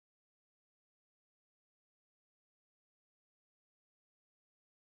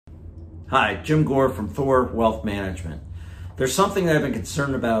Hi, Jim Gore from Thor Wealth Management. There's something that I've been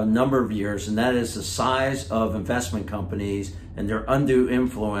concerned about a number of years, and that is the size of investment companies and their undue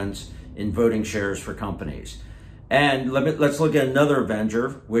influence in voting shares for companies. And let's look at another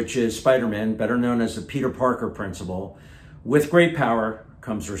Avenger, which is Spider-Man, better known as the Peter Parker principle. With great power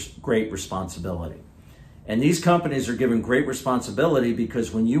comes great responsibility. And these companies are given great responsibility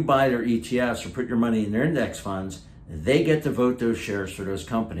because when you buy their ETFs or put your money in their index funds, they get to vote those shares for those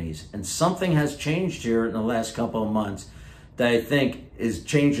companies. And something has changed here in the last couple of months that I think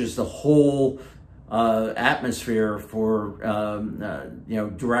changes the whole atmosphere for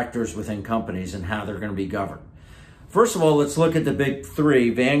directors within companies and how they're going to be governed. First of all, let's look at the big three,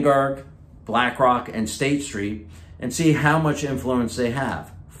 Vanguard, Blackrock, and State Street, and see how much influence they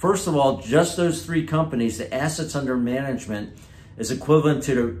have. First of all, just those three companies, the assets under management is equivalent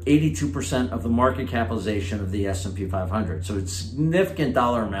to 82% of the market capitalization of the S&P 500. So it's significant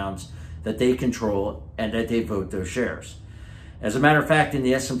dollar amounts that they control and that they vote those shares. As a matter of fact, in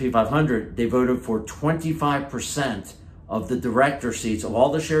the S&P 500, they voted for 25% of the director seats of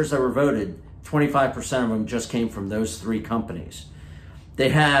all the shares that were voted. 25% of them just came from those three companies. They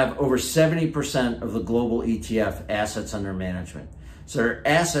have over 70% of the global ETF assets under management. So their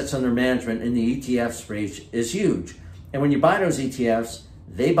assets under management in the ETF space is huge. And when you buy those ETFs,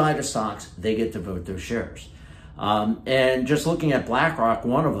 they buy the stocks, they get to vote those shares. And just looking at BlackRock,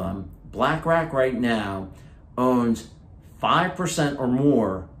 one of them, BlackRock right now owns 5% or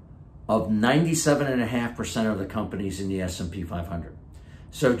more of 97.5% of the companies in the S&P 500.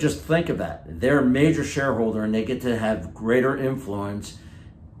 So just think of that. They're a major shareholder and they get to have greater influence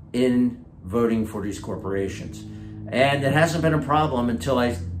in voting for these corporations. And it hasn't been a problem until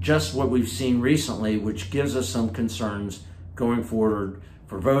just what we've seen recently, which gives us some concerns going forward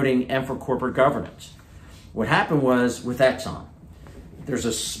for voting and for corporate governance. What happened was with Exxon, there's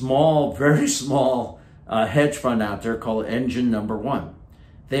a small, very small hedge fund out there called Engine Number One.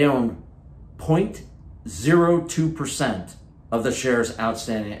 They own 0.02% of the shares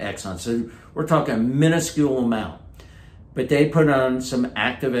outstanding at Exxon. So we're talking a minuscule amount. But they put on some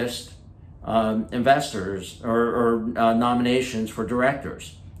activist investors or nominations for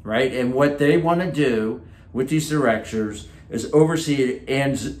directors, right? And what they want to do with these directors is oversee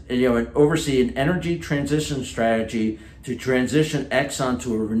an energy transition strategy to transition Exxon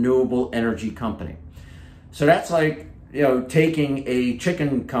to a renewable energy company. So that's like, taking a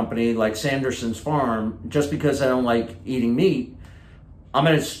chicken company like Sanderson's Farm, just because I don't like eating meat, I'm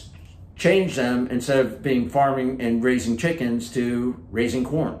going to change them instead of being farming and raising chickens to raising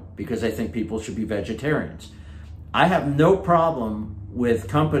corn because I think people should be vegetarians. I have no problem with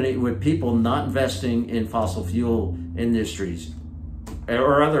people not investing in fossil fuel industries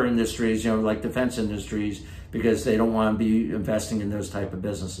or other industries, like defense industries, because they don't want to be investing in those type of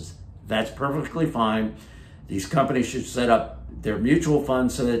businesses. That's perfectly fine. These companies should set up their mutual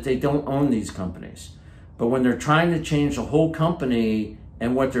funds so that they don't own these companies. But when they're trying to change the whole company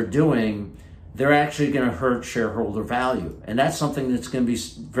and what they're doing, they're actually going to hurt shareholder value. And that's something that's going to be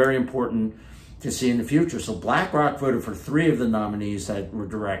very important to see in the future. So BlackRock voted for 3 of the nominees that were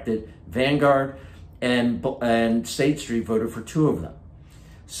directed. Vanguard and State Street voted for 2 of them.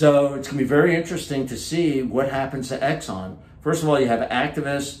 So it's going to be very interesting to see what happens to Exxon. First of all, you have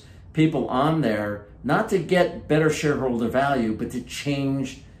activists, people on there, not to get better shareholder value, but to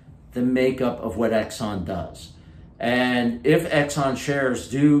change the makeup of what Exxon does. And if Exxon shares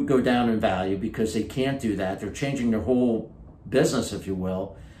do go down in value, because they can't do that, they're changing their whole business, if you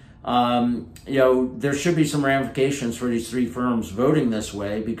will, there should be some ramifications for these 3 firms voting this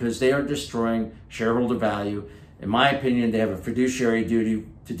way because they are destroying shareholder value. In my opinion, they have a fiduciary duty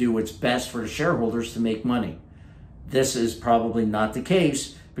to do what's best for the shareholders to make money. This is probably not the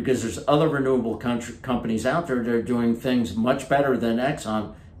case because there's other renewable companies out there that are doing things much better than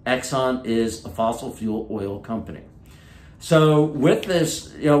Exxon. Exxon is a fossil fuel oil company. So with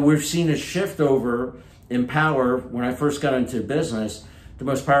this, we've seen a shift over in power. When I first got into business, the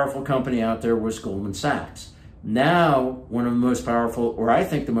most powerful company out there was Goldman Sachs. Now, one of the most powerful, or I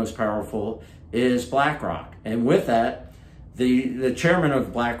think the most powerful, is BlackRock. And with that, the chairman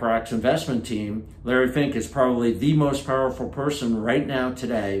of BlackRock's investment team, Larry Fink, is probably the most powerful person right now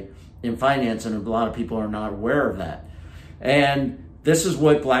today in finance, and a lot of people are not aware of that. And this is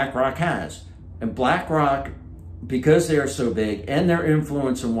what BlackRock has. And BlackRock, because they are so big and their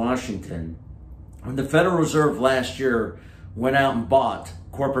influence in Washington, when the Federal Reserve last year went out and bought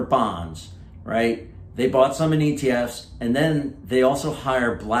corporate bonds, right? They bought some in ETFs, and then they also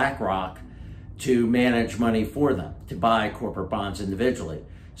hired BlackRock to manage money for them, to buy corporate bonds individually.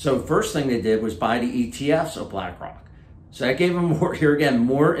 So first thing they did was buy the ETFs of BlackRock. So that gave them more, here again,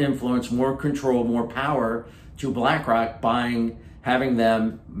 more influence, more control, more power to BlackRock having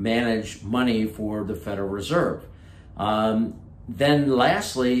them manage money for the Federal Reserve. Then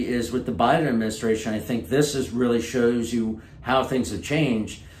lastly is with the Biden administration, I think really shows you how things have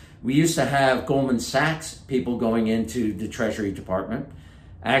changed. We used to have Goldman Sachs people going into the Treasury Department.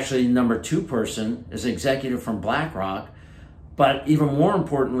 Actually, number 2 person is an executive from BlackRock. But even more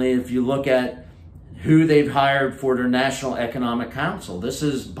importantly, if you look at who they've hired for their National Economic Council, this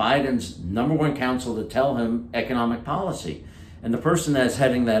is Biden's number 1 counsel to tell him economic policy. And the person that's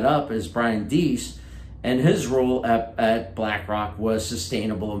heading that up is Brian Deese, and his role at BlackRock was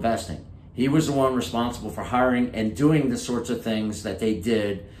sustainable investing. He was the one responsible for hiring and doing the sorts of things that they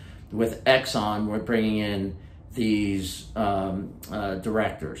did with Exxon, with bringing in these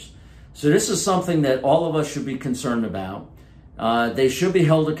directors. So this is something that all of us should be concerned about. They should be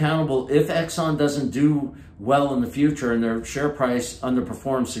held accountable if Exxon doesn't do well in the future and their share price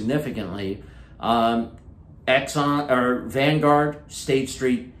underperforms significantly. Exxon or Vanguard, State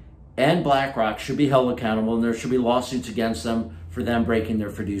Street, and BlackRock should be held accountable, and there should be lawsuits against them for them breaking their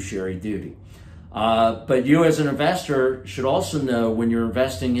fiduciary duty. But you as an investor should also know when you're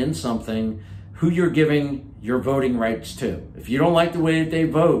investing in something who you're giving your voting rights to. If you don't like the way that they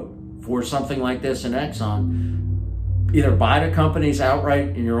vote for something like this in Exxon, either buy the companies outright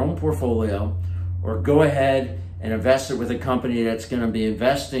in your own portfolio or go ahead and invest it with a company that's going to be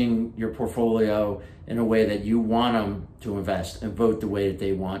investing your portfolio in a way that you want them to invest and vote the way that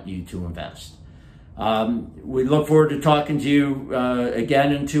they want you to invest. We look forward to talking to you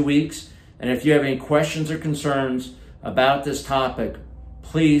again in 2 weeks. And if you have any questions or concerns about this topic,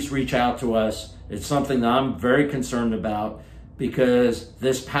 please reach out to us. It's something that I'm very concerned about because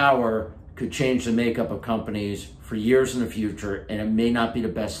this power could change the makeup of companies for years in the future, and it may not be the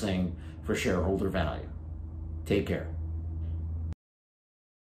best thing for shareholder value. Take care.